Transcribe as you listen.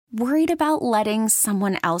Worried about letting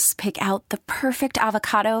someone else pick out the perfect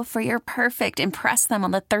avocado for your perfect impress them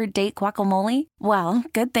on the third date guacamole? Well,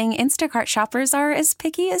 good thing Instacart shoppers are as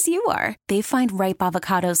picky as you are. They find ripe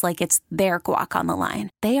avocados like it's their guac on the line.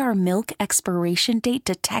 They are milk expiration date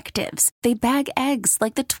detectives. They bag eggs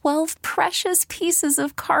like the 12 precious pieces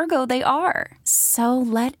of cargo they are. So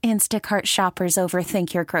let Instacart shoppers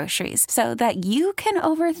overthink your groceries so that you can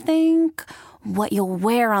overthink what you'll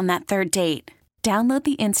wear on that third date. Download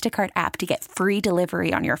the Instacart app to get free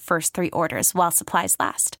delivery on your first 3 orders while supplies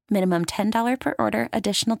last. Minimum $10 per order.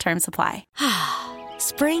 Additional terms apply.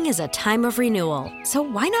 Spring is a time of renewal, so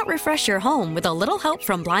why not refresh your home with a little help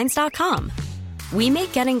from Blinds.com? We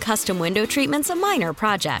make getting custom window treatments a minor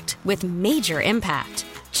project with major impact.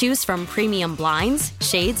 Choose from premium blinds,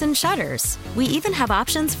 shades, and shutters. We even have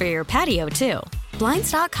options for your patio, too.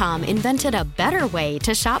 Blinds.com invented a better way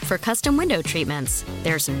to shop for custom window treatments.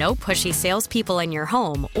 There's no pushy salespeople in your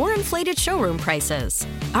home or inflated showroom prices.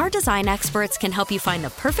 Our design experts can help you find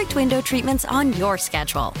the perfect window treatments on your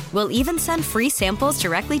schedule. We'll even send free samples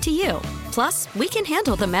directly to you. Plus, we can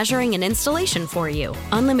handle the measuring and installation for you.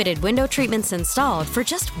 Unlimited window treatments installed for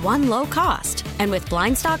just one low cost. And with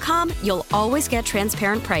Blinds.com, you'll always get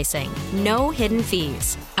transparent pricing. No hidden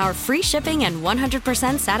fees. Our free shipping and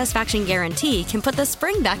 100% satisfaction guarantee can put the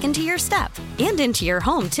spring back into your step and into your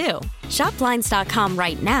home, too. Shop Blinds.com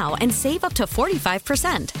right now and save up to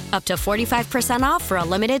 45%. Up to 45% off for a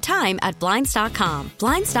limited time at Blinds.com.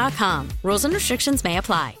 Blinds.com. Rules and restrictions may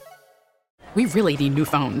apply. We really need new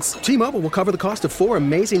phones. T-Mobile will cover the cost of 4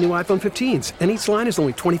 amazing new iPhone 15s, and each line is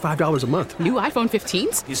only $25 a month. New iPhone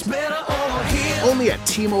 15s? It's better over here. Only at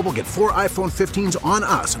T-Mobile, get 4 iPhone 15s on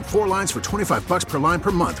us and 4 lines for $25 per line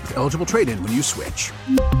per month with eligible trade-in when you switch.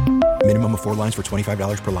 Minimum of 4 lines for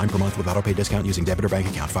 $25 per line per month with autopay discount using debit or bank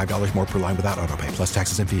account. $5 more per line without autopay, plus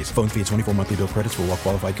taxes and fees. Phone fee at 24 monthly bill credits for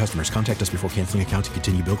well-qualified customers. Contact us before canceling account to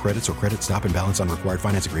continue bill credits or credit stop and balance on required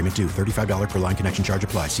finance agreement due. $35 per line connection charge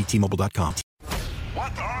applies. See T-Mobile.com.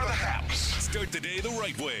 What are the haps? Start the day the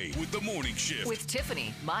right way with the morning shift. With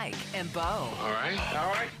Tiffany, Mike, and Beau. All right.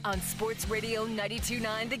 On Sports Radio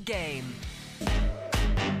 92.9 The Game.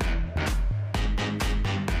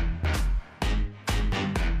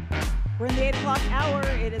 We're in the 8 o'clock hour.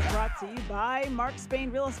 It is brought to you by Mark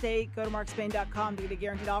Spain Real Estate. Go to markspain.com to get a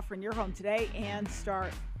guaranteed offer in your home today and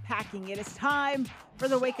start packing. It is time for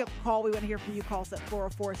the wake-up call. We want to hear from you. Call us at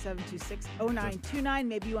 404-726-0929.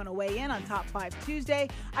 Maybe you want to weigh in on Top 5 Tuesday.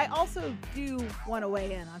 I also do want to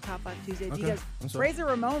weigh in on Top 5 Tuesday because Razor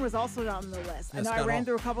Ramon was also on the list. I know I ran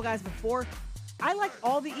through a couple guys before. I like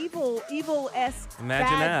all the evil-esque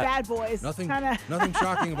bad boys. Nothing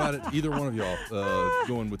shocking about it. Either one of y'all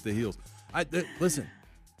going with the heels. Listen,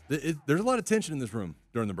 there's a lot of tension in this room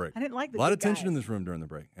during the break. I didn't like the a lot of tension in this room during the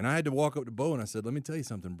break, and I had to walk up to Beau and I said, "Let me tell you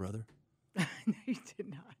something, brother." No, you did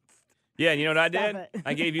not. Yeah, and you know what I did? It.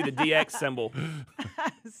 I gave you the DX symbol.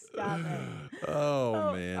 Stop it.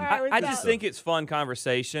 Oh man. Right, I just think it's fun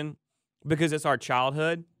conversation because it's our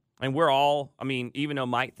childhood. And we're all, I mean, even though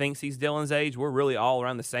Mike thinks he's Dylan's age, we're really all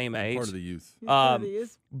around the same age. Part of the youth. Part of the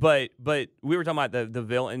youth. But we were talking about the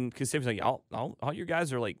villain, because Tiffany's like, all your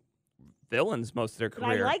guys are like villains most of their career.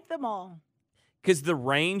 But I like them all. Because the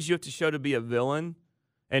range you have to show to be a villain,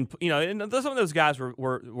 and and some of those guys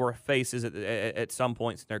were faces at some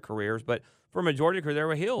points in their careers, but for a majority of their career, they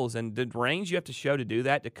were heels. And the range you have to show to do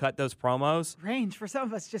that, to cut those promos. Range, for some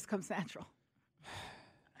of us, just comes natural.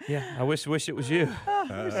 Yeah, I wish it was you.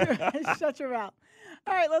 Shut your mouth.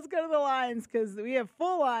 All right, let's go to the lines because we have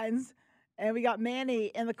full lines, and we got Manny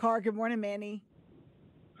in the car. Good morning, Manny.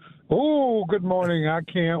 Oh, good morning. I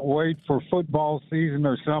can't wait for football season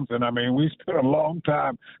or something. I mean, we spent a long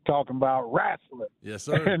time talking about wrestling. Yes,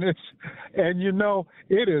 sir. And it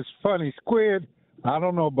is funny. Squid, I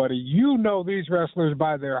don't know, buddy. You know these wrestlers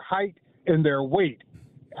by their height and their weight.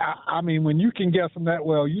 I mean, when you can guess them that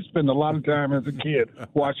well, you spend a lot of time as a kid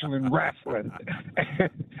watching wrestling.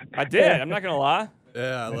 I did. I'm not going to lie.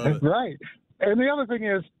 Yeah, I love it. Right. And the other thing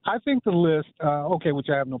is, I think the list, which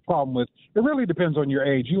I have no problem with, it really depends on your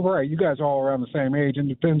age. You're right. You guys are all around the same age, and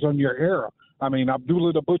it depends on your era. I mean,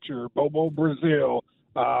 Abdullah the Butcher, Bobo Brazil,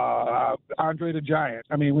 Andre the Giant.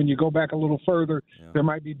 I mean, when you go back a little further, there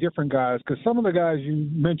might be different guys, because some of the guys you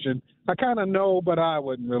mentioned, I kind of know, but I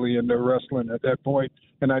wasn't really into wrestling at that point,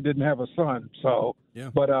 and I didn't have a son. So,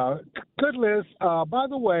 But good list. By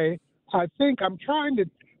the way, I think I'm trying to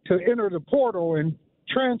enter the portal and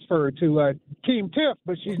transfer to Team Tiff,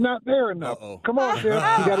 but she's not there enough. Come on, Tiff. You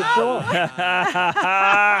got to show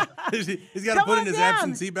up. He's got to put in his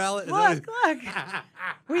absentee ballot. Look.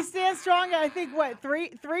 We stand strong at, I think,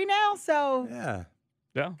 three now? So yeah.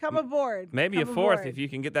 Yeah. Come aboard. Maybe Come a fourth aboard. if you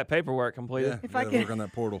can get that paperwork completed. Yeah, If you I gotta can- work on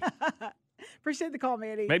that portal. Appreciate the call,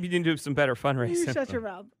 Manny. Maybe you can do some better fundraising. You shut your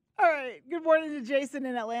mouth. All right. Good morning to Jason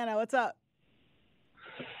in Atlanta. What's up?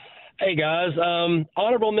 Hey, guys.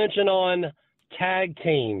 Honorable mention on tag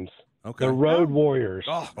teams. Okay. The Road Warriors.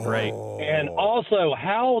 Oh, great. And also,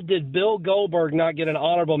 how did Bill Goldberg not get an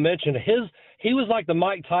honorable mention? He was like the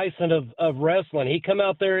Mike Tyson of wrestling. He come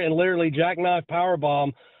out there and literally jackknife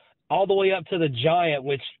powerbomb all the way up to the Giant,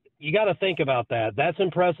 which you got to think about that. That's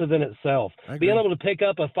impressive in itself. Being able to pick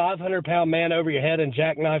up a 500-pound man over your head and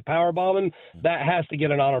jackknife powerbomb him, that has to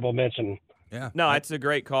get an honorable mention. Yeah. No, that's a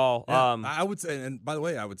great call. Yeah, I would say, and by the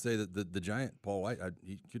way, I would say that the Giant, Paul White,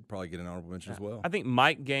 he could probably get an honorable mention as well. I think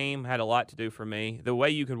mic game had a lot to do for me. The way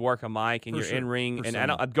you could work a mic in your in-ring,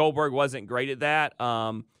 and Goldberg wasn't great at that.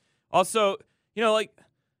 Also, like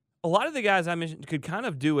a lot of the guys I mentioned could kind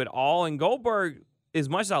of do it all, and Goldberg, as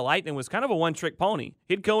much as I liked him, was kind of a one-trick pony.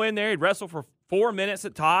 He'd go in there, he'd wrestle for 4 minutes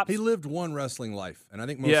at tops. He lived one wrestling life, and I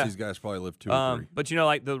think most of these guys probably lived 2 or 3. But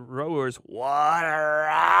like the rowers, what a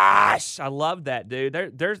rush! I love that, dude.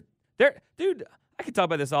 Dude, I could talk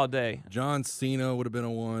about this all day. John Cena would have been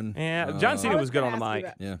a one. Yeah, John Cena was good on the mic.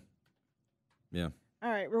 Yeah. All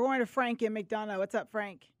right. We're going to Frank in McDonough. What's up,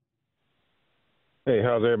 Frank? Hey,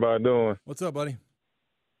 how's everybody doing? What's up, buddy?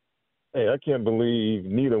 Hey, I can't believe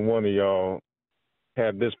neither one of y'all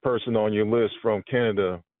had this person on your list from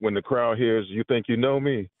Canada. When the crowd hears, "You think you know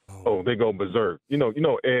me?" Oh, they go berserk. You know,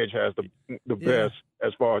 Edge has the best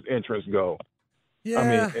as far as entrance go. Yeah. I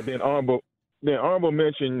mean, and then honorable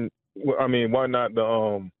mention. I mean, why not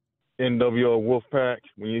the NWO Wolfpack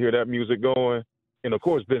when you hear that music going, and of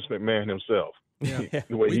course Vince McMahon himself. Yeah.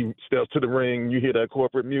 The way he steps to the ring, you hear that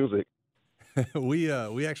corporate music. We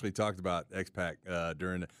actually talked about X-Pac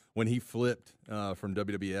during when he flipped from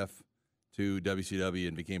WWF to WCW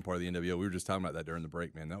and became part of the NWO. We were just talking about that during the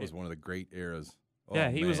break, man. That was one of the great eras. Oh, yeah,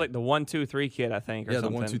 he was like the 1, 2, 3 kid, I think. Or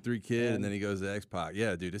something. The 1, 2, 3 kid, and then he goes to X-Pac.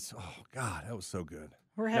 Yeah, dude, God, that was so good.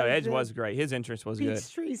 We're no, Edge was great. His entrance was good.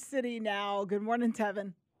 Peachtree City now. Good morning,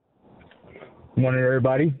 Tevin. Good morning,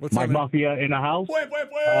 everybody. What's Mike up, man? Mafia in the house. Whip.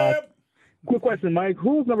 Quick question, Mike.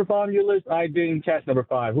 Who's number 5 on your list? I didn't catch number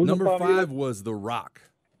 5. Who's Number number 5 on your 5 list? was The Rock.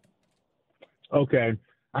 Okay.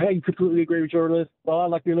 I completely agree with your list. Well, I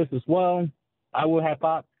like your list as well. I would have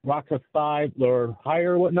thought Rock was 5 or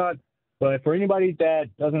higher or whatnot. But for anybody that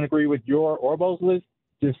doesn't agree with your or Bo's list,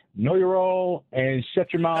 just know your role and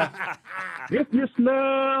shut your mouth. If you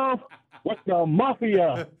smell what the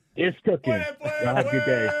Mafia is cooking. Y'all have a good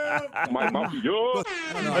day. My Mafia.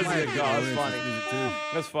 That's a good call. That's funny.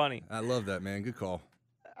 That's funny. I love that, man. Good call.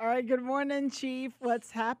 All right. Good morning, Chief.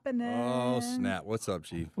 What's happening? Oh, snap. What's up,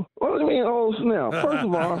 Chief? What do you mean, oh, snap? First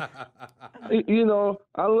of all,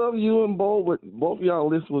 I love you and Bo, but both of y'all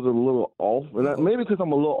list was a little off. And maybe because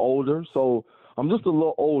I'm a little older, so I'm just a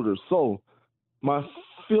little older. So my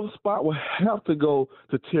 5th spot would have to go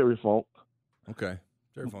to Terry Funk. Okay.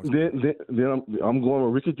 Then I'm going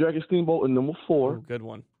with Ricky Dragon Steamboat in number 4. Oh, good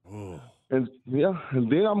one. Oh. And then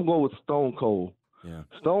I'm going with Stone Cold. Yeah.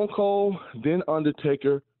 Stone Cold, then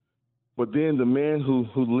Undertaker, but then the man who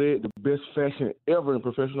led the best fashion ever in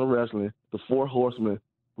professional wrestling, the 4 Horsemen,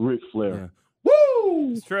 Ric Flair. Yeah.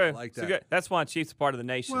 Woo! It's true. Like It's that. that's why Chief's a part of the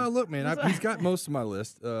nation. Well, look, man, he's got most of my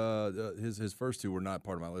list. His first 2 were not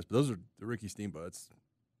part of my list, but those are the Ricky Steamboats.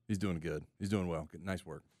 He's doing good. He's doing well. Good, nice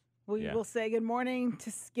work. We will say good morning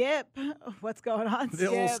to Skip. What's going on, The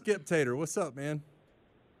Skip? old Skip Tater. What's up, man?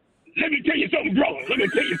 Let me tell you something, brother. Let me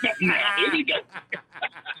tell you something now. Here we go.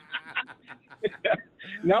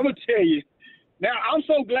 Now, I'm going to tell you. Now, I'm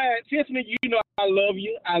so glad, Tiffany, you know I love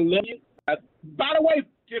you. I love you. By the way,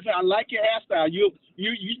 Tiffany, I like your hairstyle. You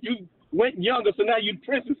went younger, so now you're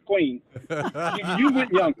Princess Queen. you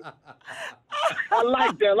went younger. I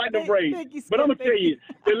like that. I like the braids. But I'm going to tell you,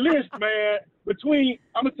 the list, man,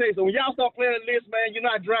 I'm going to tell you, so when y'all start playing the list, man, you're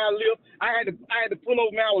not dry lip. I had to pull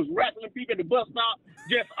over, man. I was wrestling people at the bus stop.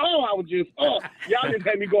 Y'all just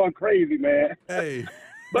had me going crazy, man. Hey.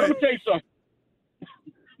 But I'm going to tell you something.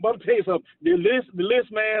 The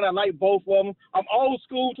list, man, I like both of them. I'm old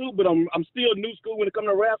school, too, but I'm still new school when it comes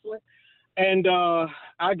to wrestling. And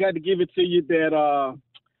I got to give it to you that,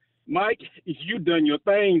 Mike, you done your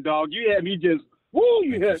thing, dog. You had me just, Thank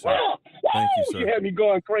you, sir. You had me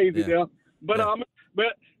going crazy there. But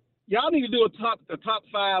y'all need to do a top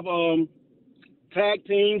 5 tag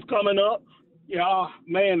teams coming up. Yeah,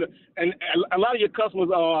 man, and a lot of your customers.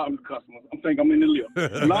 I'm thinking I'm in the lip.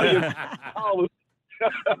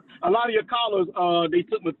 A lot of your callers, they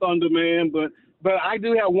took my thunder, man. But I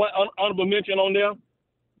do have one honorable mention on there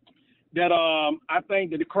that I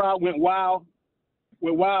think that the crowd went wild.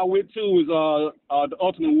 where Wild went to is the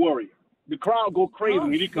Ultimate Warrior. The crowd go crazy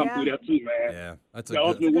when he come through there too, man. Yeah, that's the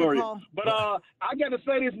Ultimate Warrior. But I got to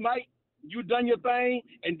say this, Mike. You done your thing,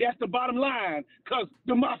 and that's the bottom line, because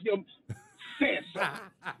the Mafia says so.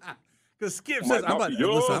 Because Skip says, I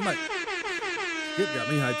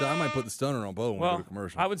might put the stunner on Bo when we go to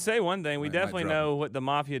commercial. I would say one thing. We definitely know what the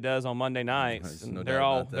Mafia does on Monday nights. And they're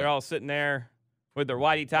all sitting there with their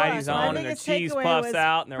whitey tighties on and their cheese puffs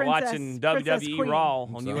out, and they're watching WWE Raw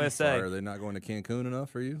on USA. Are they not going to Cancun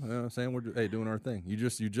enough for you? You know what I'm saying? We're doing our thing. You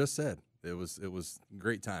just said it was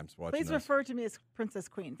great times watching. Please refer to me as Princess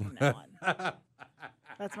Queen from now on.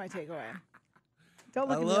 That's my takeaway. Don't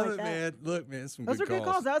look at me like that. Man. Look, man, those were good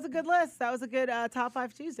calls. That was a good list. That was a good top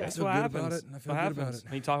 5 Tuesday. That's what happens. I feel good about it.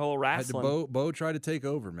 You talk a little wrestling. Bo tried to take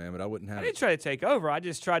over, man, but I wouldn't have it. I didn't try to take over. I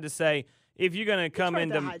just tried to say, if you're gonna come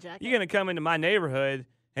into my neighborhood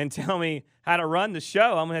and tell me how to run the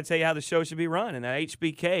show, I'm gonna tell you how the show should be run. And that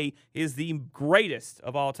HBK is the greatest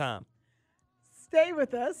of all time. Stay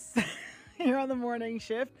with us here on the morning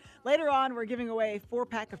shift. Later on, we're giving away a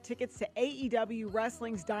 4-pack of tickets to AEW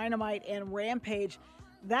Wrestling's Dynamite and Rampage.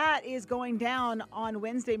 That is going down on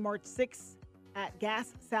Wednesday, March 6th at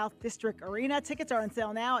Gas South District Arena. Tickets are on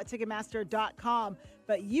sale now at Ticketmaster.com,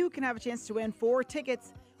 but you can have a chance to win 4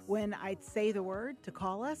 tickets when I say the word to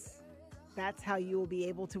call us. That's how you will be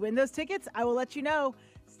able to win those tickets. I will let you know.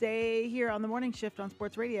 Stay here on the morning shift on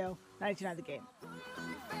Sports Radio 92.9 The Game.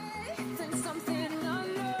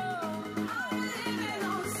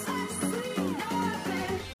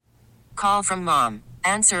 Call from mom.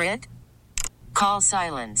 Answer it. Call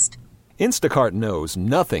silenced. Instacart knows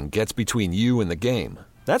nothing gets between you and the game.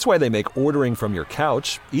 That's why they make ordering from your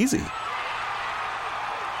couch easy.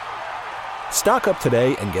 Stock up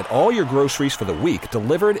today and get all your groceries for the week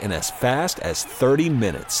delivered in as fast as 30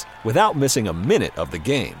 minutes without missing a minute of the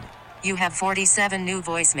game. You have 47 new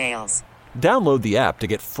voicemails. Download the app to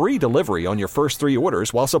get free delivery on your first 3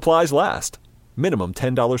 orders while supplies last. Minimum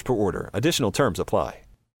 $10 per order. Additional terms apply.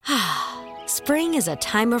 Spring is a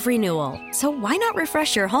time of renewal, so why not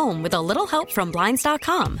refresh your home with a little help from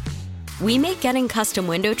Blinds.com? We make getting custom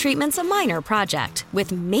window treatments a minor project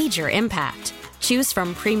with major impact. Choose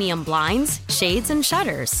from premium blinds, shades, and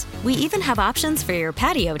shutters. We even have options for your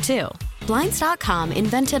patio, too. Blinds.com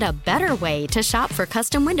invented a better way to shop for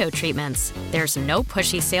custom window treatments. There's no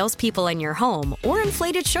pushy salespeople in your home or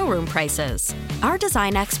inflated showroom prices. Our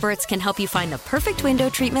design experts can help you find the perfect window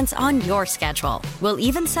treatments on your schedule. We'll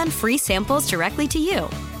even send free samples directly to you.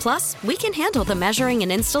 Plus, we can handle the measuring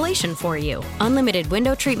and installation for you. Unlimited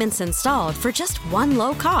window treatments installed for just one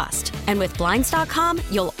low cost. And with Blinds.com,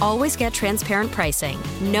 you'll always get transparent pricing.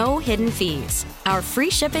 No hidden fees. Our free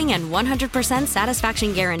shipping and 100%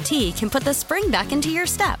 satisfaction guarantee can put the spring back into your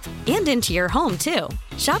step and into your home, too.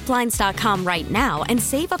 Shop Blinds.com right now and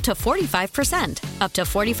save up to 45%. Up to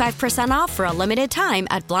 45% off for a limited time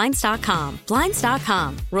at Blinds.com.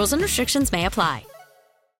 Blinds.com. Rules and restrictions may apply.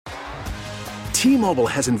 T-Mobile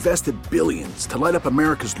has invested billions to light up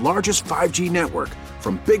America's largest 5G network,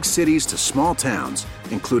 from big cities to small towns,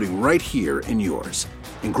 including right here in yours.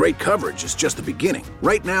 And great coverage is just the beginning.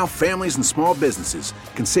 Right now, families and small businesses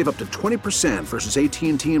can save up to 20% versus AT&T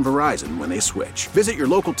and Verizon when they switch. Visit your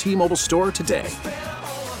local T-Mobile store today.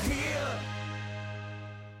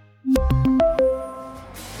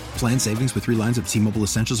 Plan savings with 3 lines of T-Mobile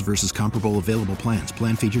Essentials versus comparable available plans.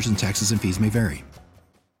 Plan features and taxes and fees may vary.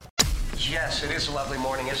 Yes, it is a lovely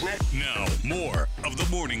morning, isn't it? Now, more of the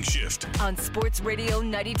morning shift on Sports Radio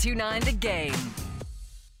 92.9 The Game.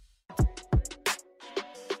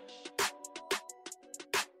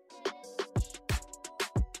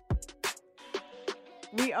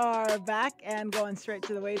 We are back and going straight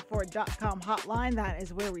to the waitforit.com hotline. That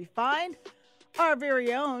is where we find our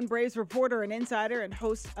very own Braves reporter and insider and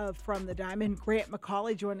host of From the Diamond, Grant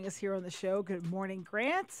McAuley, joining us here on the show. Good morning,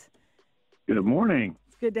 Grant. Good morning.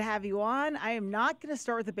 It's good to have you on. I am not going to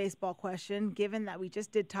start with a baseball question, given that we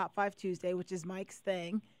just did Top 5 Tuesday, which is Mike's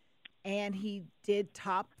thing, and he did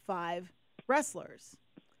Top 5 wrestlers.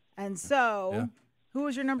 And so, who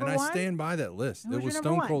was your number one? And I stand by that list. It was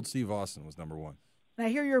Stone Cold Steve Austin was number one. And I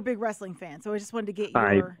hear you're a big wrestling fan, so I just wanted to get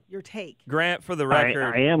your take. Grant, for the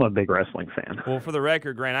record. I am a big wrestling fan. Well, for the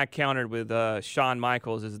record, Grant, I countered with Shawn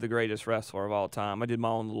Michaels as the greatest wrestler of all time. I did my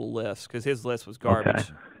own little list because his list was garbage.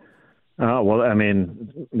 Okay. Well, I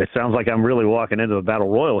mean, it sounds like I'm really walking into a battle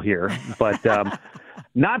royal here, but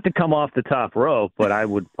not to come off the top rope, but I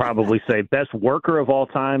would probably say best worker of all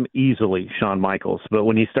time, easily Shawn Michaels. But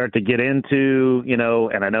when you start to get into,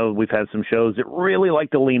 and I know we've had some shows that really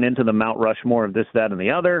like to lean into the Mount Rushmore of this, that, and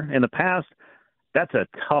the other in the past, that's a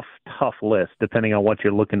tough list depending on what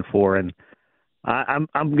you're looking for. And I'm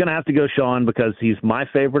going to have to go Sean because he's my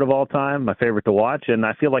favorite of all time, my favorite to watch, and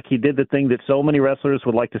I feel like he did the thing that so many wrestlers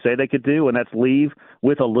would like to say they could do, and that's leave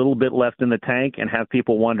with a little bit left in the tank and have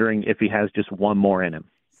people wondering if he has just one more in him.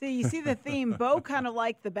 See, you see the theme. Beau kind of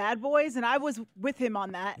liked the bad boys, and I was with him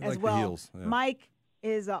on that as well. Heels, yeah. Mike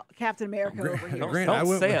is Captain America over here.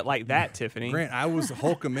 Don't say it like that, Tiffany. Grant, I was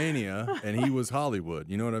Hulkamania, and he was Hollywood.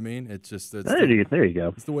 You know what I mean? It's just there you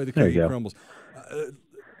go. It's the way the cookie crumbles.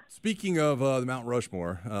 Speaking of the Mount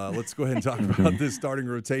Rushmore, let's go ahead and talk about this starting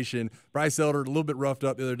rotation. Bryce Elder, a little bit roughed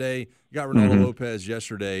up the other day. You got Reynoldo Lopez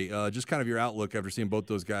yesterday. Just kind of your outlook after seeing both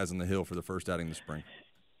those guys on the hill for the first outing this spring.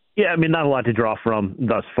 Yeah, I mean, not a lot to draw from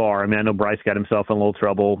thus far. I mean, I know Bryce got himself in a little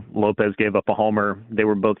trouble. Lopez gave up a homer. They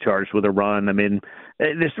were both charged with a run. I mean,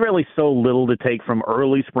 there's really so little to take from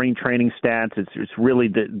early spring training stats. It's really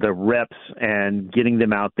the reps and getting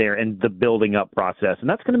them out there and the building up process. And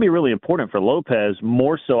that's going to be really important for Lopez,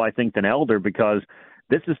 more so, I think, than Elder, because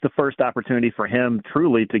this is the first opportunity for him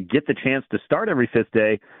truly to get the chance to start every fifth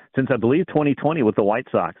day since, I believe, 2020 with the White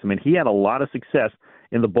Sox. I mean, he had a lot of success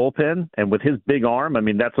in the bullpen, and with his big arm, I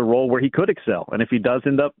mean, that's a role where he could excel. And if he does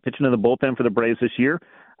end up pitching in the bullpen for the Braves this year,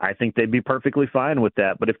 I think they'd be perfectly fine with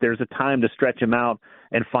that. But if there's a time to stretch him out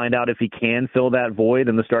and find out if he can fill that void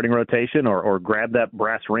in the starting rotation or grab that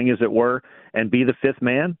brass ring, as it were, and be the fifth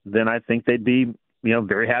man, then I think they'd be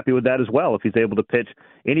very happy with that as well if he's able to pitch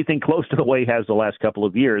anything close to the way he has the last couple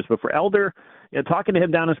of years. But for Elder, talking to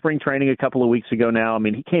him down in spring training a couple of weeks ago now, I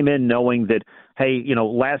mean, he came in knowing that, hey,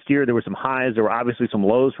 last year there were some highs, there were obviously some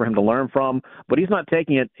lows for him to learn from, but he's not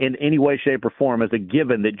taking it in any way, shape, or form as a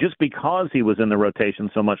given that just because he was in the rotation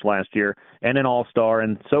so much last year and an all-star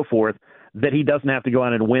and so forth, that he doesn't have to go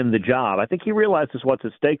out and win the job. I think he realizes what's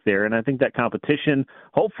at stake there, and I think that competition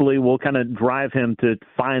hopefully will kind of drive him to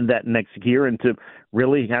find that next gear and to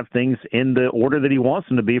really have things in the order that he wants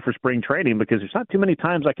them to be for spring training, because there's not too many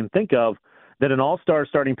times I can think of that an all-star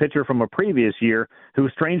starting pitcher from a previous year, who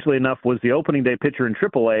strangely enough was the opening day pitcher in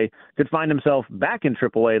AAA, could find himself back in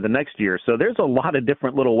AAA the next year. So there's a lot of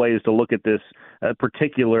different little ways to look at this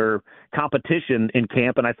particular competition in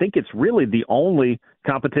camp, and I think it's really the only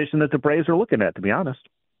competition that the Braves are looking at, to be honest.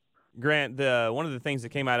 Grant, one of the things that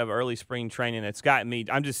came out of early spring training that's got me,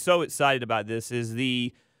 I'm just so excited about this, is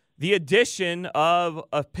the addition of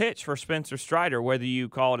a pitch for Spencer Strider, whether you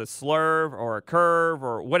call it a slurve or a curve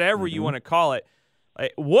or whatever you want to call it.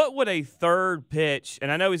 What would a third pitch,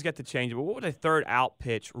 and I know he's got to change it, but what would a third out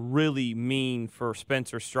pitch really mean for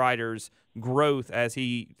Spencer Strider's growth as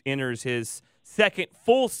he enters his second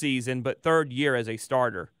full season but third year as a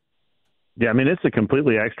starter? Yeah, I mean, it's a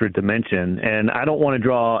completely extra dimension, and I don't want to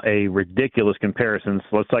draw a ridiculous comparison.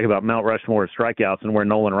 So let's talk about Mount Rushmore strikeouts and where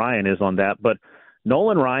Nolan Ryan is on that. But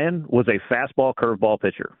Nolan Ryan was a fastball curveball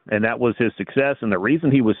pitcher, and that was his success. And the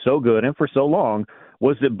reason he was so good and for so long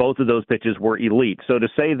was that both of those pitches were elite. So to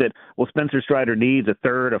say that, well, Spencer Strider needs a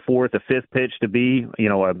third, a fourth, a fifth pitch to be,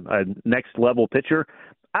 a next level pitcher,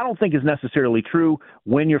 I don't think is necessarily true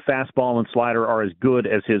when your fastball and slider are as good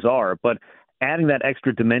as his are. But adding that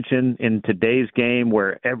extra dimension in today's game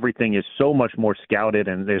where everything is so much more scouted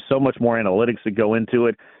and there's so much more analytics that go into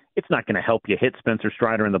it, it's not going to help you hit Spencer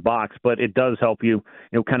Strider in the box, but it does help you,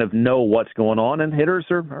 kind of know what's going on. And hitters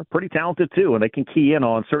are pretty talented too, and they can key in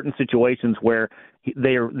on certain situations where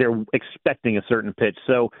they're expecting a certain pitch.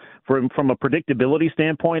 So from a predictability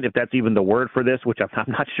standpoint, if that's even the word for this, which I'm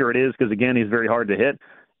not sure it is, because again, he's very hard to hit,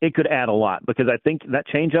 it could add a lot, because I think that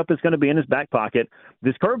changeup is going to be in his back pocket.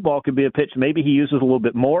 This curveball could be a pitch maybe he uses a little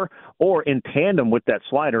bit more, or in tandem with that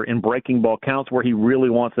slider in breaking ball counts where he really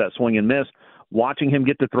wants that swing and miss. Watching him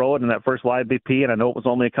get to throw it in that first live BP, and I know it was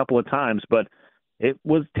only a couple of times, but it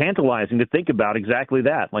was tantalizing to think about exactly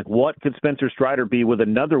that. Like, what could Spencer Strider be with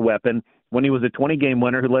another weapon when he was a 20-game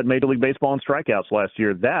winner who led Major League Baseball in strikeouts last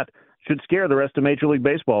year? That should scare the rest of Major League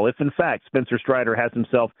Baseball if, in fact, Spencer Strider has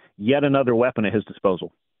himself yet another weapon at his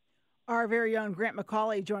disposal. Our very own Grant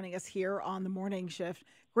McAuley joining us here on the morning shift.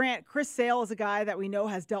 Grant, Chris Sale is a guy that we know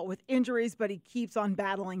has dealt with injuries, but he keeps on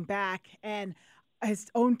battling back, and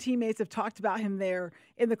his own teammates have talked about him there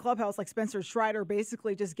in the clubhouse, like Spencer Strider,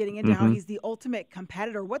 basically just getting into how he's the ultimate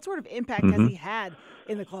competitor. What sort of impact has he had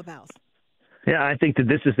in the clubhouse? Yeah, I think that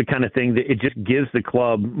this is the kind of thing that it just gives the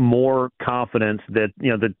club more confidence that,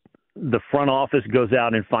 the front office goes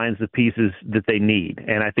out and finds the pieces that they need.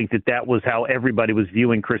 And I think that was how everybody was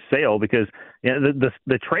viewing Chris Sale, because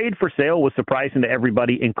the trade for Sale was surprising to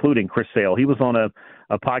everybody, including Chris Sale. He was on a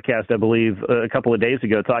podcast, I believe, a couple of days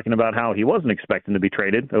ago talking about how he wasn't expecting to be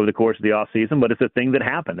traded over the course of the offseason, but it's a thing that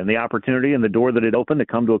happened. And the opportunity and the door that it opened to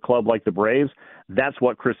come to a club like the Braves, that's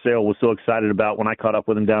what Chris Sale was so excited about when I caught up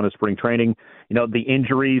with him down in spring training. The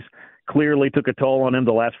injuries, clearly took a toll on him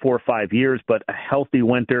the last 4 or 5 years, but a healthy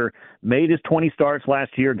winter, made his 20 starts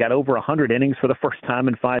last year, got over 100 innings for the first time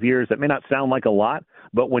in 5 years. That may not sound like a lot,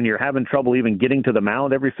 but when you're having trouble even getting to the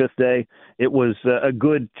mound every fifth day, it was a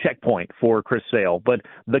good checkpoint for Chris Sale. But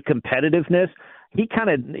the competitiveness, he kind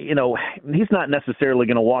of, he's not necessarily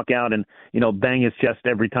going to walk out and, bang his chest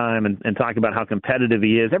every time and talk about how competitive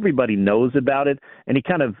he is. Everybody knows about it. And he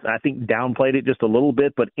kind of, I think, downplayed it just a little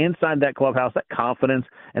bit. But inside that clubhouse, that confidence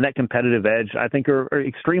and that competitive edge, I think, are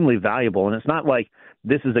extremely valuable. And it's not like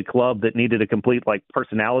this is a club that needed a complete,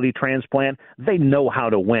 personality transplant. They know how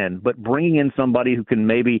to win. But bringing in somebody who can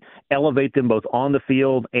maybe elevate them both on the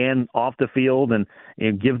field and off the field and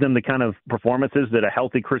give them the kind of performances that a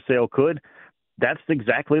healthy Chris Sale could, that's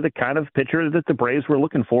exactly the kind of pitcher that the Braves were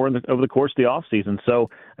looking for over the course of the offseason. So,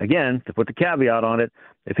 again, to put the caveat on it,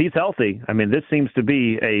 if he's healthy, this seems to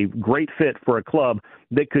be a great fit for a club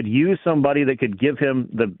that could use somebody that could give them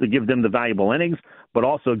the valuable innings, but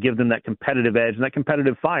also give them that competitive edge and that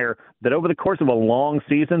competitive fire that over the course of a long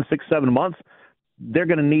season, 6-7 months, they're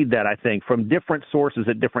going to need that, I think, from different sources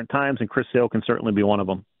at different times, and Chris Sale can certainly be one of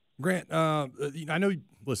them. Grant, I know,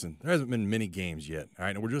 listen, there hasn't been many games yet, all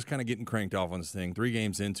right? And we're just kind of getting cranked off on this thing, 3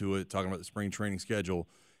 games into it, talking about the spring training schedule.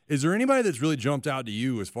 Is there anybody that's really jumped out to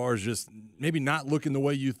you as far as just maybe not looking the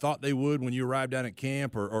way you thought they would when you arrived down at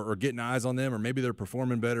camp or getting eyes on them, or maybe they're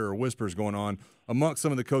performing better or whispers going on amongst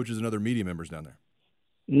some of the coaches and other media members down there?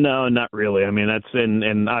 No, not really. That's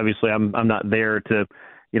and obviously I'm not there to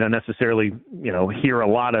necessarily, hear a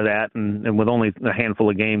lot of that. And with only a handful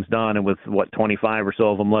of games done and with, 25 or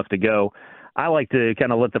so of them left to go, I like to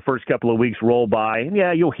kind of let the first couple of weeks roll by. And,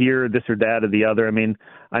 yeah, you'll hear this or that or the other.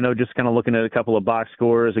 I know just kind of looking at a couple of box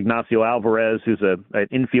scores, Ignacio Alvarez, who's an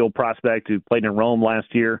infield prospect who played in Rome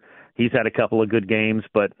last year, he's had a couple of good games,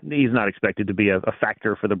 but he's not expected to be a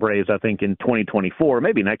factor for the Braves, I think, in 2024,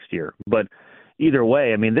 maybe next year. But either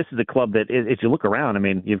way, this is a club that, as you look around,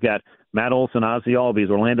 you've got Matt Olson, Ozzie Albies,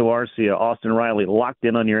 Orlando Arcia, Austin Riley locked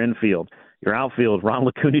in on your infield. Your outfield, Ron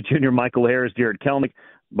LaCuna Jr., Michael Harris, Jared Kelnick.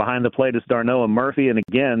 Behind the plate is Darno and Murphy. And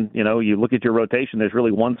again, you look at your rotation, there's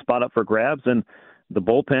really one spot up for grabs. And the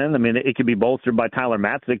bullpen, it could be bolstered by Tyler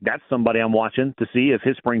Matzik. That's somebody I'm watching to see if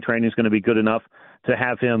his spring training is going to be good enough to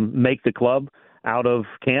have him make the club out of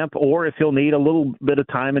camp, or if he'll need a little bit of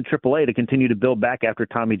time in AAA to continue to build back after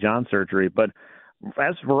Tommy John surgery. But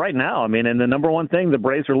as for right now, and the number one thing the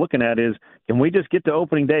Braves are looking at is, can we just get to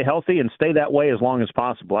opening day healthy and stay that way as long as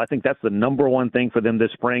possible? I think that's the number one thing for them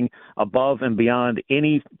this spring, above and beyond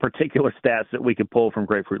any particular stats that we could pull from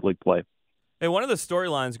Grapefruit League play. Hey, one of the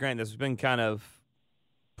storylines, Grant, that's been kind of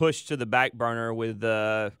pushed to the back burner with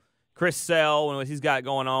Chris Sale and what he's got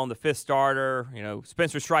going on, the fifth starter,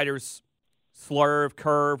 Spencer Strider's slurve,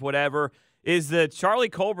 curve, whatever, is that Charlie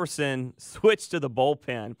Culberson switched to the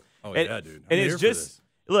bullpen. Oh, yeah, dude. And it's just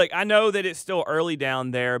 – look, I know that it's still early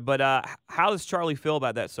down there, but how does Charlie feel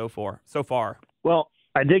about that so far? Well,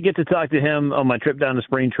 I did get to talk to him on my trip down to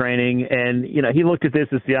spring training, and, he looked at this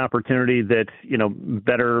as the opportunity that,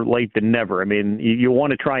 better late than never. You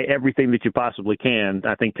want to try everything that you possibly can,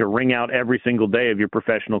 I think, to wring out every single day of your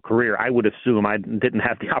professional career. I would assume I didn't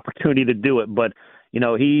have the opportunity to do it, but,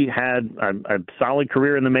 he had a solid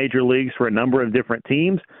career in the major leagues for a number of different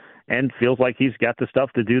teams, and feels like he's got the stuff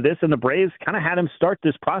to do this. And the Braves kind of had him start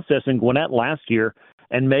this process in Gwinnett last year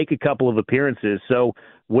and make a couple of appearances. So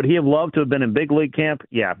would he have loved to have been in big league camp?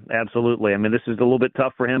 Yeah, absolutely. This is a little bit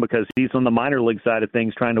tough for him because he's on the minor league side of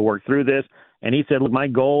things trying to work through this. And he said, look, my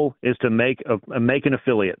goal is to make an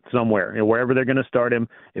affiliate somewhere, wherever they're going to start him.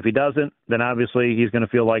 If he doesn't, then obviously he's going to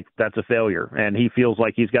feel like that's a failure. And he feels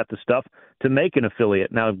like he's got the stuff to make an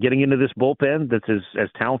affiliate. Now, getting into this bullpen that's as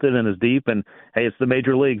talented and as deep, and, hey, it's the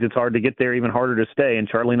major leagues. It's hard to get there, even harder to stay, and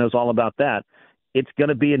Charlie knows all about that. It's going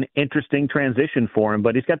to be an interesting transition for him,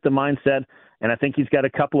 but he's got the mindset, and I think he's got a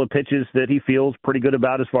couple of pitches that he feels pretty good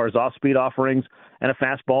about as far as off-speed offerings and a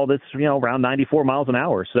fastball that's, around 94 miles an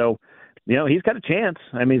hour. So, he's got a chance.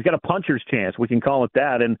 He's got a puncher's chance. We can call it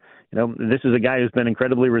that. And, this is a guy who's been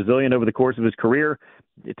incredibly resilient over the course of his career.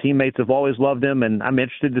 The teammates have always loved him, and I'm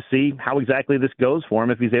interested to see how exactly this goes for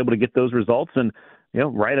him if he's able to get those results and,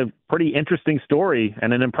 write a pretty interesting story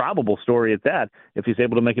and an improbable story at that if he's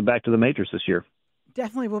able to make it back to the majors this year.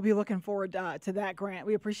 Definitely we'll be looking forward to that, Grant.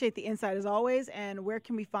 We appreciate the insight as always. And where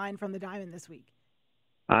can we find From the Diamond this week?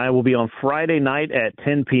 I will be on Friday night at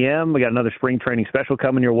 10 p.m. We got another spring training special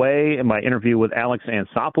coming your way, and my interview with Alex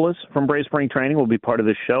Ansopoulos from Braves Spring Training will be part of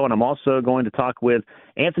this show. And I'm also going to talk with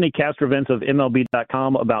Anthony Castrovents of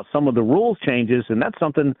MLB.com about some of the rules changes, and that's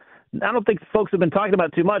something I don't think folks have been talking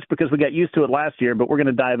about too much because we got used to it last year, but we're going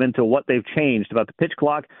to dive into what they've changed about the pitch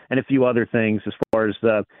clock and a few other things as far as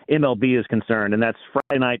the MLB is concerned. And that's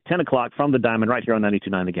Friday night, 10 o'clock from the Diamond right here on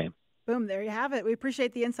 92.9 The Game. Boom, there you have it. We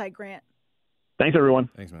appreciate the insight, Grant. Thanks, everyone.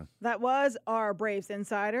 Thanks, man. That was our Braves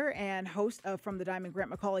insider and host of From the Diamond, Grant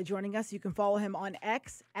McAuley, joining us. You can follow him on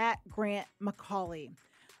X at Grant McAuley.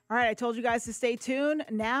 All right, I told you guys to stay tuned.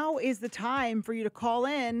 Now is the time for you to call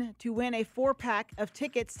in to win a 4-pack of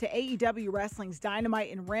tickets to AEW Wrestling's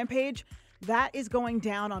Dynamite and Rampage. That is going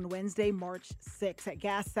down on Wednesday, March 6th at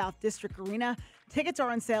Gas South District Arena. Tickets are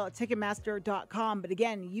on sale at Ticketmaster.com. But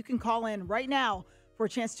again, you can call in right now for a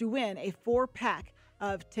chance to win a 4-pack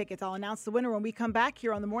of tickets. I'll announce the winner when we come back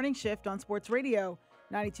here on the morning shift on Sports Radio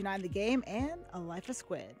 92.9 The Game and A Life of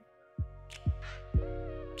Squid.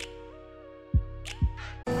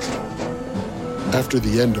 After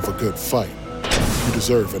the end of a good fight, you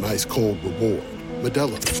deserve an ice-cold reward.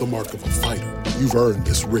 Modelo is the mark of a fighter. You've earned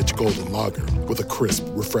this rich golden lager with a crisp,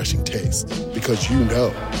 refreshing taste. Because you know,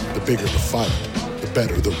 the bigger the fight, the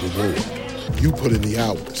better the reward. You put in the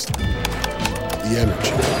hours, the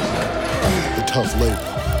energy, the tough labor.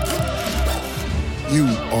 You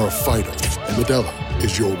are a fighter, and Modelo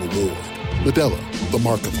is your reward. Modelo, the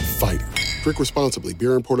mark of a fighter. Drink responsibly.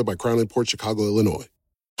 Beer imported by Crown Imports, Chicago, Illinois.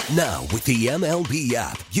 Now, with the MLB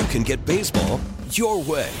app, you can get baseball your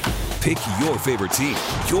way. Pick your favorite team,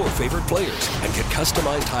 your favorite players, and get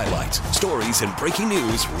customized highlights, stories, and breaking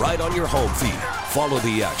news right on your home feed. Follow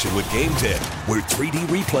the action with Game Day, where 3D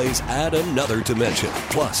replays add another dimension.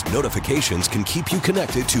 Plus, notifications can keep you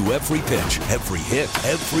connected to every pitch, every hit,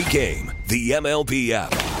 every game. The MLB app.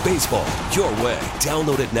 Baseball your way.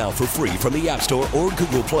 Download it now for free from the App Store or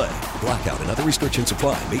Google Play. Blackout and other restrictions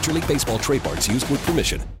apply. Major League Baseball trademarks used with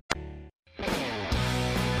permission.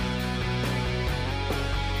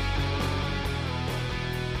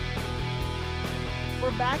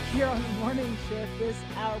 We're back here on the morning shift. This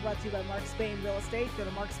hour brought to you by Mark Spain Real Estate. Go to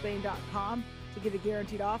markspain.com to get a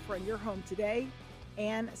guaranteed offer on your home today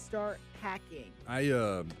and start packing.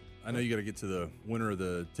 I know you got to get to the winner of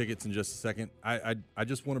the tickets in just a second. I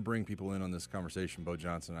just want to bring people in on this conversation Bo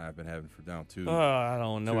Johnson and I have been having for now two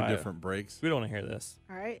different breaks. We don't want to hear this.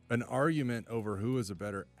 All right. An argument over who is a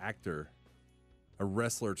better actor, a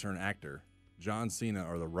wrestler turned actor, John Cena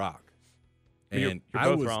or The Rock. And you're I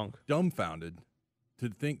both was wrong. Dumbfounded to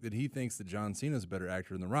think that he thinks that John Cena is a better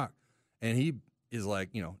actor than The Rock. And he is like,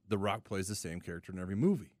 The Rock plays the same character in every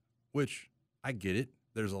movie, which I get it.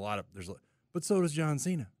 But so does John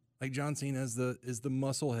Cena. Like John Cena is the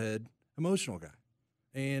musclehead emotional guy.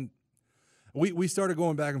 And we started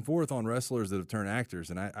going back and forth on wrestlers that have turned actors.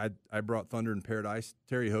 And I brought Thunder in Paradise.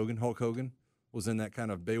 Hulk Hogan was in that kind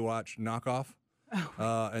of Baywatch knockoff.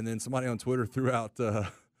 And then somebody on Twitter threw out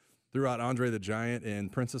Andre the Giant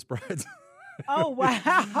and Princess Brides. Oh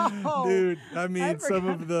wow, dude! I mean, some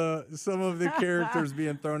of the characters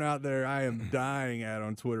being thrown out there, I am dying at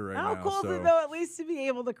on Twitter right now. How cool is it though, at least to be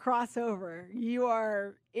able to cross over? You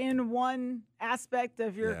are in one aspect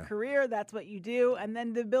of your career, that's what you do, and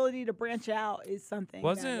then the ability to branch out is something.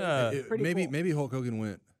 Maybe Hulk Hogan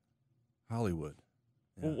went Hollywood.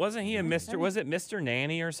 Well, wasn't he a Mr. Was it Mr.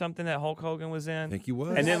 Nanny or something that Hulk Hogan was in? I think he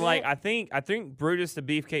was. And then I think Brutus the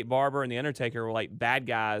Beefcake Barber and the Undertaker were like bad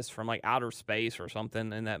guys from like outer space or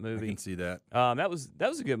something in that movie. I can see that. That was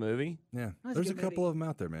a good movie. Yeah, there's a couple of them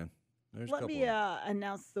out there, man. Let me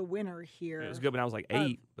announce the winner here. It was good when I was like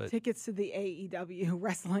 8. But tickets to the AEW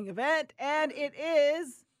wrestling event, and it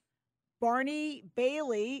is Barney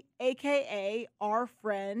Bailey, a.k.a. our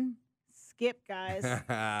friend Skip, guys.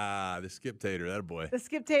 The Skip Tater, that boy. The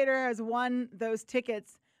Skip Tater has won those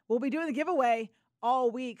tickets. We'll be doing the giveaway all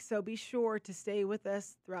week, so be sure to stay with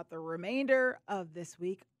us throughout the remainder of this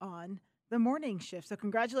week on the morning shift. So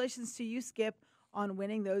congratulations to you, Skip, on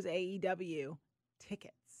winning those AEW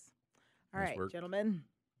tickets. All right, gentlemen.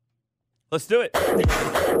 Let's do it.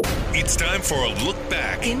 It's time for a look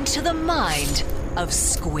back into the mind of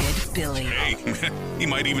Squidbilly. Hey, he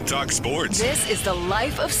might even talk sports. This is the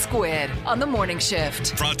Life of Squid on the morning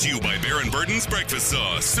shift. Brought to you by Baron Burton's Breakfast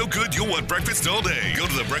Sauce. So good you'll want breakfast all day. Go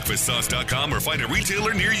to thebreakfastsauce.com or find a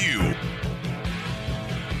retailer near you.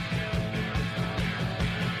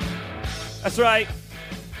 That's right.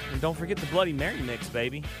 And don't forget the Bloody Mary mix,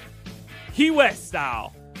 baby. Key West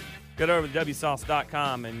style. Go over to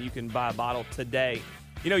wsauce.com and you can buy a bottle today.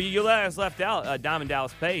 You guys left out Diamond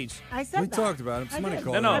Dallas Page. I said we talked about him. Somebody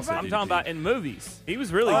called him. No, I'm talking about in movies. He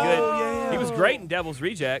was really good. Yeah. He was great in Devil's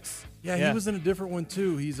Rejects. Yeah, he was in a different one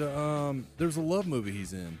too. He's there's a love movie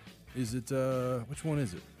he's in. Is it which one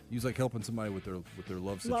is it? He was like helping somebody with their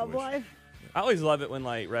love situation. Love Life. Yeah. I always love it when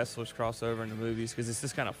like wrestlers cross over into movies because it's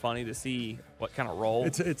just kind of funny to see what kind of role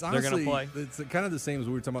it's they're honestly, going to play. It's kind of the same as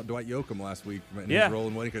we were talking about Dwight Yoakam last week in Yeah. his role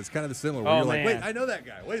in Wedding. It's kind of the similar. Where you're man. like, wait, I know that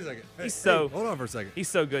guy. Wait a second. Hey, hold on for a second. He's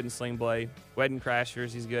so good in Sling Blade. Wedding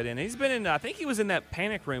Crashers, he's good in. He's been in. I think he was in that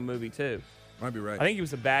Panic Room movie too. Might be right. I think he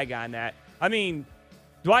was a bad guy in that. I mean,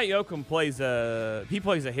 Dwight Yoakam plays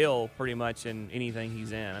a heel pretty much in anything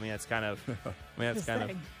he's in. I mean, that's kind of.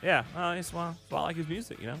 Yeah. That's why I like his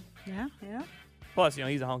music. You know. Yeah. Plus,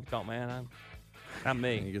 he's a honky tonk man. I'm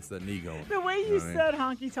me. And he gets that knee going. The way you said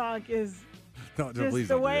honky tonk is just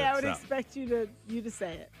the way I would expect you to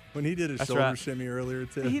say it. When he did his shoulder shimmy earlier,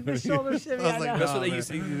 too. He did the shoulder shimmy. I was like, that's what they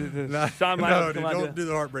used to do. No, don't do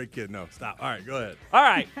the Heartbreak Kid. No, stop. All right, go ahead. All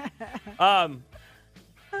right.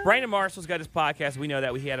 Brandon Marshall's got his podcast. We know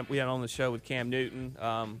that. We had on the show with Cam Newton.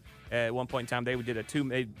 At one point in time, they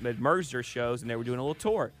did merged their shows, and they were doing a little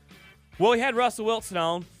tour. Well, we had Russell Wilson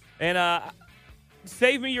on, and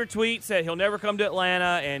save me your tweets that he'll never come to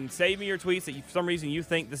Atlanta, and save me your tweets that for some reason you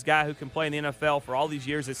think this guy who can play in the NFL for all these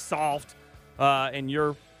years is soft, and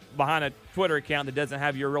you're behind a Twitter account that doesn't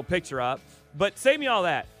have your real picture up. But save me all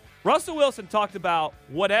that. Russell Wilson talked about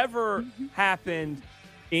whatever happened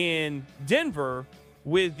in Denver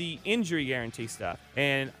with the injury guarantee stuff.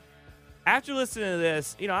 And after listening to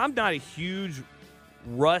this, I'm not a huge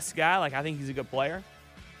Russ guy. Like, I think he's a good player.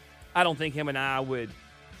 I don't think him and I would.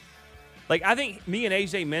 Like, I think me and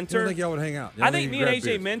AJ Minter. I don't think y'all would hang out. I think me and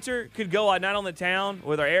AJ Minter could go out night on the town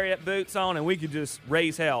with our Ariat boots on, and we could just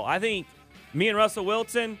raise hell. I think me and Russell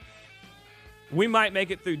Wilson, we might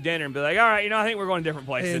make it through dinner and be like, all right, I think we're going to different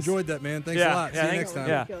places. Hey, enjoyed that, man. Thanks a lot. See you next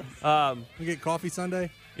time. Yeah. We get coffee Sunday?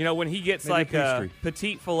 When he gets maybe like a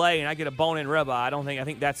petite filet and I get a bone-in ribeye, I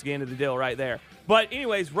think that's the end of the deal right there. But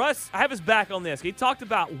anyways, Russ, I have his back on this. He talked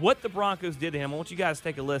about what the Broncos did to him. I want you guys to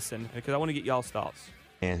take a listen because I want to get y'all's thoughts.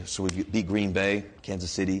 And so we beat Green Bay, Kansas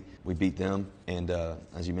City. We beat them, and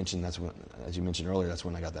as you mentioned earlier, that's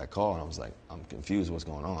when I got that call, and I was like, I'm confused. What's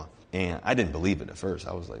going on? And I didn't believe it at first.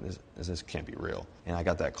 I was like, this can't be real. And I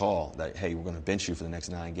got that call that, hey, we're going to bench you for the next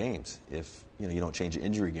 9 games if you don't change the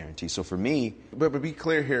injury guarantee. So for me, but be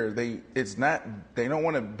clear here, they don't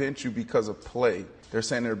want to bench you because of play. They're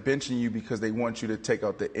saying they're benching you because they want you to take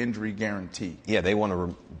out the injury guarantee. Yeah, they want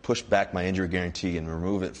to push back my injury guarantee and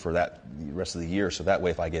remove it for that rest of the year, so that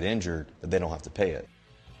way if I get injured, they don't have to pay it.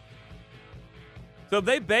 So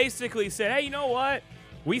they basically said, hey, you know what?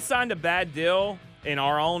 We signed a bad deal in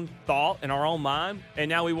our own thought, in our own mind, and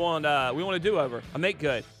now we want a do-over, a make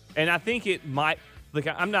good. And I think it might – look,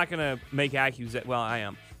 I'm not going to make accusations. Well, I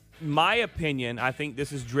am. My opinion, I think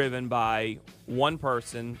this is driven by one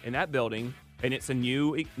person in that building, and it's a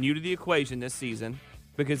new to the equation this season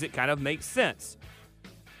because it kind of makes sense.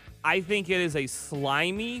 I think it is a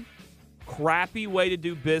slimy, crappy way to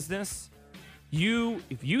do business.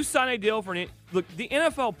 If you sign a deal for look, the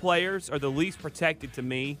NFL players are the least protected to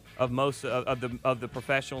me of most of the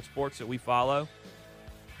professional sports that we follow,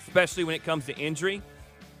 especially when it comes to injury.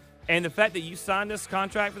 And the fact that you signed this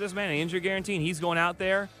contract for this man, an injury guarantee, and he's going out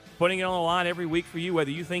there putting it on the line every week for you,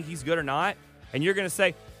 whether you think he's good or not, and you're going to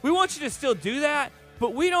say, we want you to still do that,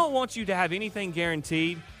 but we don't want you to have anything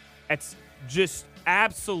guaranteed. It's just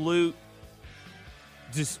absolute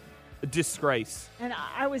disgrace. And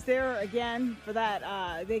I was there again for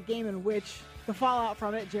that the game in which the fallout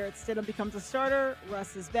from it, Jarrett Stidham becomes a starter,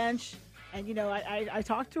 Russ is bench. And, I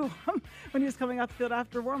talked to him when he was coming out the field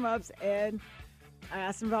after warm-ups, and I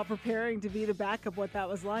asked him about preparing to be the backup, what that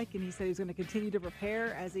was like, and he said he was going to continue to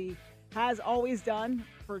prepare as he has always done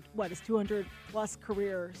for, his 200-plus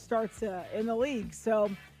career starts in the league. So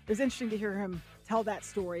it was interesting to hear him tell that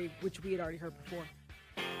story, which we had already heard before.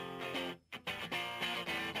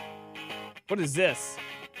 What is this?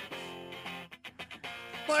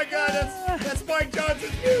 My God, that's Mike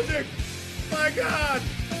Johnson's music. My God.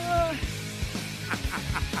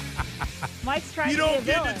 Mike's trying you to be a don't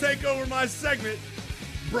get villain. to take over my segment,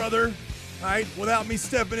 brother. All right, without me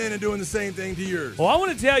stepping in and doing the same thing to yours. Well, I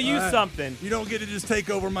want to tell you something. You don't get to just take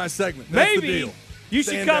over my segment. That's the Maybe deal. you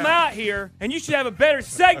should come out here and you should have a better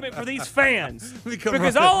segment for these fans.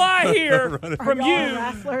 Because all I hear from you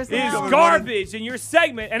is garbage in your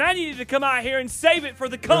segment, and I needed to come out here and save it for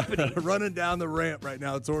the company. Running down the ramp right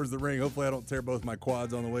now towards the ring. Hopefully I don't tear both my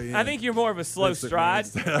quads on the way in. I think you're more of a slow stride.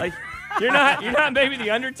 Like you're not maybe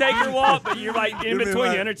the Undertaker walk, but you're like in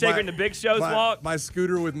between the Undertaker and the Big Show's walk. My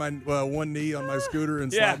scooter with my one knee on my scooter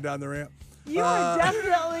and sliding down the ramp. You are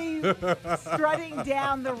definitely strutting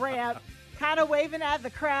down the ramp, kind of waving at the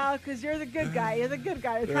crowd because you're the good guy. You're the good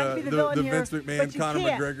guy. You're trying to be the villain here. The Vince McMahon, but you Conor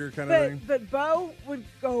can't. McGregor kind of thing. But Bo would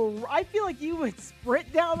go. I feel like you would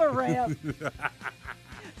sprint down the ramp,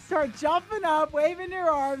 start jumping up, waving your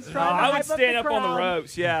arms, trying to I hype would stand up up the on the crowd.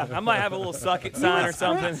 ropes. Yeah, I might have a little suck it sign or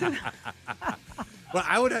something. Well,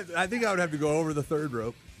 I think I would have to go over the third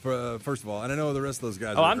rope first of all, and I know the rest of those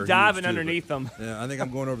guys. I'm are diving huge too, underneath them. Yeah, I think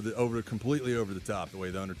I'm going completely over the top, the way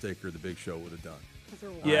the Undertaker, the Big Show would have done.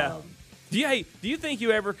 Yeah. Do you think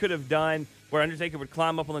you ever could have done where Undertaker would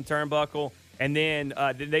climb up on the turnbuckle and then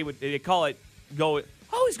they call it go?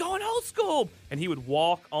 Oh, he's going old school, and he would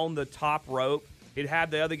walk on the top rope. He'd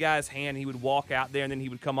have the other guy's hand. He would walk out there, and then he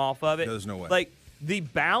would come off of it. There's no way. Like the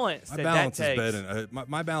balance My that balance that is takes. bad.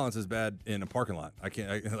 My balance is bad in a parking lot. I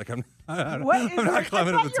can't. I'm What? not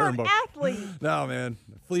climbing up the You're an turnbuckle. athlete. No, man.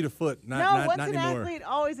 Fleet of foot. No, Not once an anymore. athlete,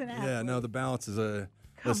 always an athlete. Yeah, no. The balance is a.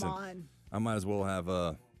 Listen, on. I might as well have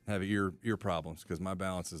ear problems because my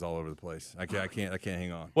balance is all over the place. I can't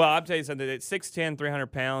hang on. Well, I'll tell you something. At 6'10", 300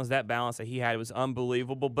 pounds, that balance that he had was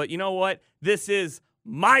unbelievable. But you know what? This is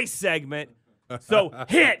my segment, so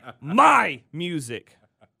hit my music.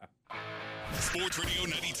 Sports Radio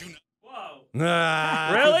 92. Whoa.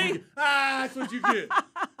 Really? That's what you get.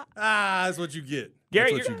 That's what you get.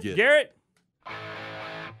 Garrett, that's what you get. Garrett.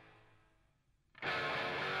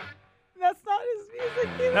 That's not his music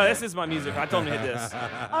either. No, this is my music. I told him to hit this.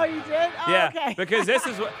 Oh, you did? Oh, Yeah, okay. because this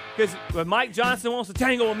is because when Mike Johnson wants to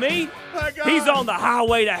tangle with me, My God. he's on the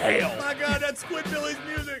highway to hell. My God, that's Squidbilly's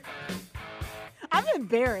music. I'm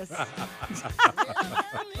embarrassed.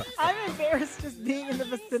 I'm embarrassed just being in the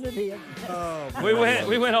vicinity of this.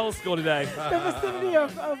 We went old school today. The vicinity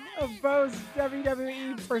of Beau's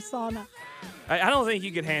WWE persona. I don't think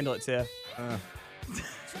you could handle it, Tiff.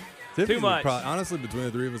 Tiffany Too would much. honestly, between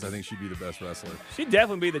the three of us, I think she'd be the best wrestler. She'd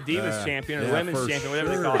definitely be the Divas champion or the women's for champion,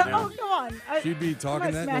 whatever sure. they call it now. Oh, come on. She'd be talking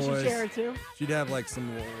I that might smash noise. a chair or two. She'd have like some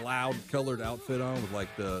loud colored outfit on with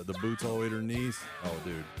like the boots all the way to her knees. Oh,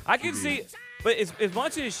 dude. I could see, but as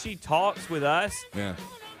much as she talks with us, Yeah.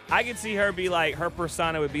 I could see her be like, her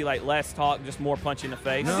persona would be like less talk, just more punch in the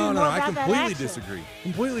face. No, more I about that completely action. disagree.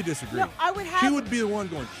 Completely disagree. No, I would have. She would be the one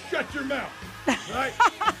going, shut your mouth. Right?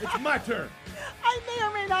 It's my turn. I may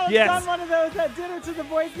or may not have Yes. done one of those at dinner to the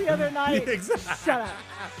boys the other night. Exactly. Shut up.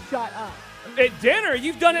 Shut up. At dinner,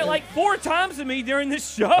 you've done it like 4 times to me during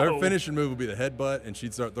this show. Her finishing move would be the headbutt, and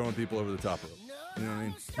she'd start throwing people over the top rope. You know what I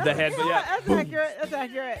mean? The headbutt, yeah. That's Boom. accurate. That's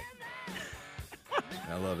accurate.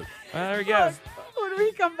 I love it. There we go. When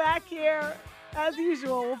we come back here, as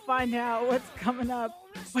usual, we'll find out what's coming up,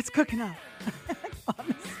 what's cooking up on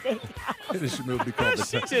the steakhouse. Finishing move would be called the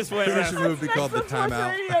She just went finishing right. move would be called the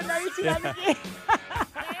timeout.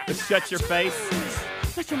 Just shut your face.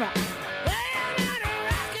 Shut your mouth.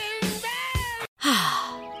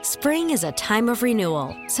 Spring is a time of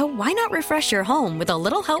renewal, so why not refresh your home with a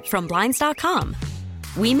little help from Blinds.com?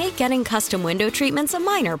 We make getting custom window treatments a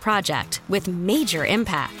minor project with major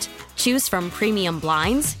impact. Choose from premium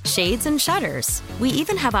blinds, shades, and shutters. We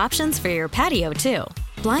even have options for your patio, too.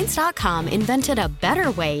 Blinds.com invented a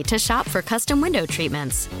better way to shop for custom window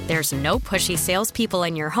treatments. There's no pushy salespeople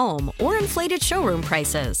in your home or inflated showroom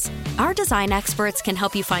prices. Our design experts can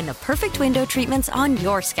help you find the perfect window treatments on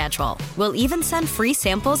your schedule. We'll even send free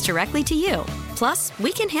samples directly to you. Plus,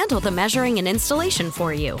 we can handle the measuring and installation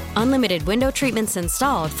for you. Unlimited window treatments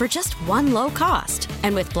installed for just one low cost.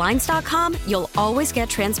 And with Blinds.com, you'll always get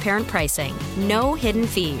transparent pricing. No hidden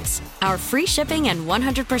fees. Our free shipping and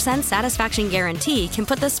 100% satisfaction guarantee can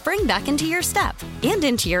put the spring back into your step and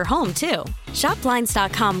into your home, too. Shop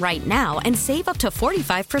Blinds.com right now and save up to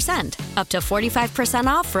 45%. Up to 45%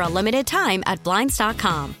 off for a limited time at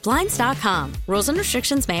Blinds.com. Blinds.com. Rules and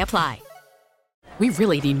restrictions may apply. We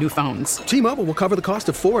really need new phones. T-Mobile will cover the cost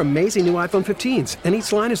of 4 amazing new iPhone 15s, and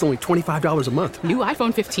each line is only $25 a month. New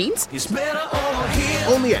iPhone 15s? It's better over here.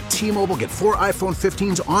 Only at T-Mobile, get 4 iPhone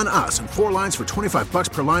 15s on us and 4 lines for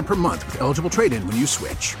 $25 per line per month with eligible trade-in when you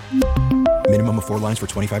switch. Minimum of 4 lines for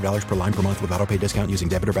 $25 per line per month with auto pay discount using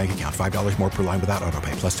debit or bank account. $5 more per line without auto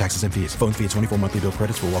pay, plus taxes and fees. Phone fee at 24 monthly bill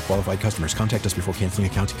credits for well-qualified customers. Contact us before canceling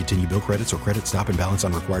account to continue bill credits or credit stop and balance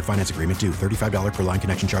on required finance agreement due. $35 per line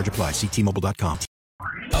connection charge applies. See T-Mobile.com.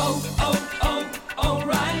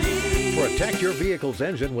 O'Reilly. Protect your vehicle's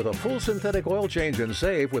engine with a full synthetic oil change and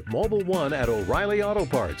save with Mobile One at O'Reilly Auto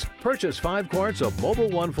Parts. Purchase 5 quarts of Mobile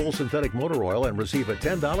One full synthetic motor oil and receive a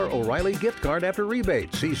 $10 O'Reilly gift card after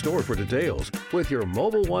rebate. See store for details. With your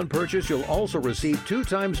Mobile One purchase, you'll also receive 2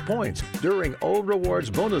 times points during O Rewards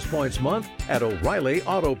Bonus Points Month at O'Reilly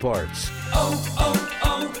Auto Parts.